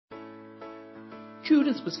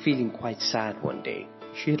Judith was feeling quite sad one day.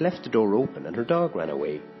 She had left the door open and her dog ran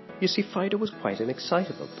away. You see, Fido was quite an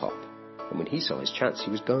excitable pup, and when he saw his chance,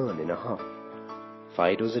 he was gone in a hop.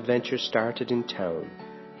 Fido's adventure started in town.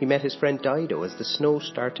 He met his friend Dido as the snow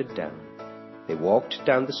started down. They walked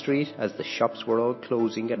down the street as the shops were all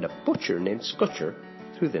closing, and a butcher named Scutcher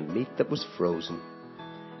threw the meat that was frozen.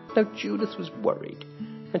 Now Judith was worried,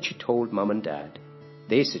 and she told Mum and Dad.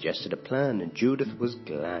 They suggested a plan, and Judith was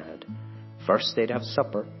glad. First they'd have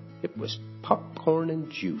supper. It was popcorn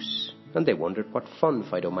and juice, and they wondered what fun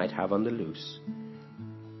Fido might have on the loose.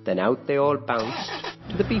 Then out they all bounced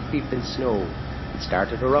to the beep beep in snow. It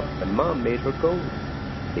started her up, and Mom made her go.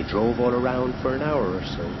 They drove all around for an hour or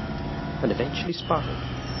so, and eventually spotted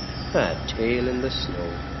a tail in the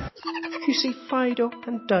snow. You see, Fido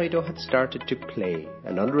and Dido had started to play,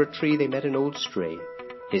 and under a tree they met an old stray.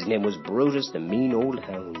 His name was Brutus, the mean old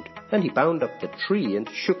hound, and he bound up the tree and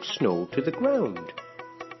shook snow to the ground.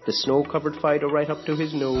 The snow covered Fido right up to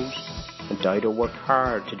his nose, and Dido worked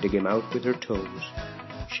hard to dig him out with her toes.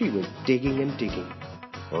 She was digging and digging,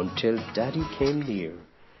 until Daddy came near,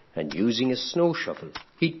 and using a snow shovel,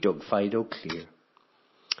 he dug Fido clear.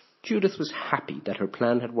 Judith was happy that her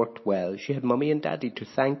plan had worked well. She had Mummy and Daddy to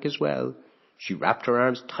thank as well. She wrapped her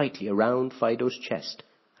arms tightly around Fido's chest,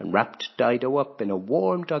 and wrapped Dido up in a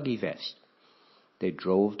warm doggy vest. They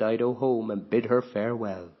drove Dido home and bid her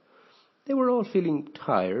farewell. They were all feeling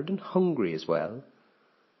tired and hungry as well.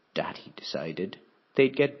 Daddy decided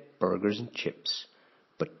they'd get burgers and chips,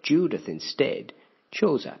 but Judith instead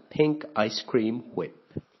chose a pink ice cream whip.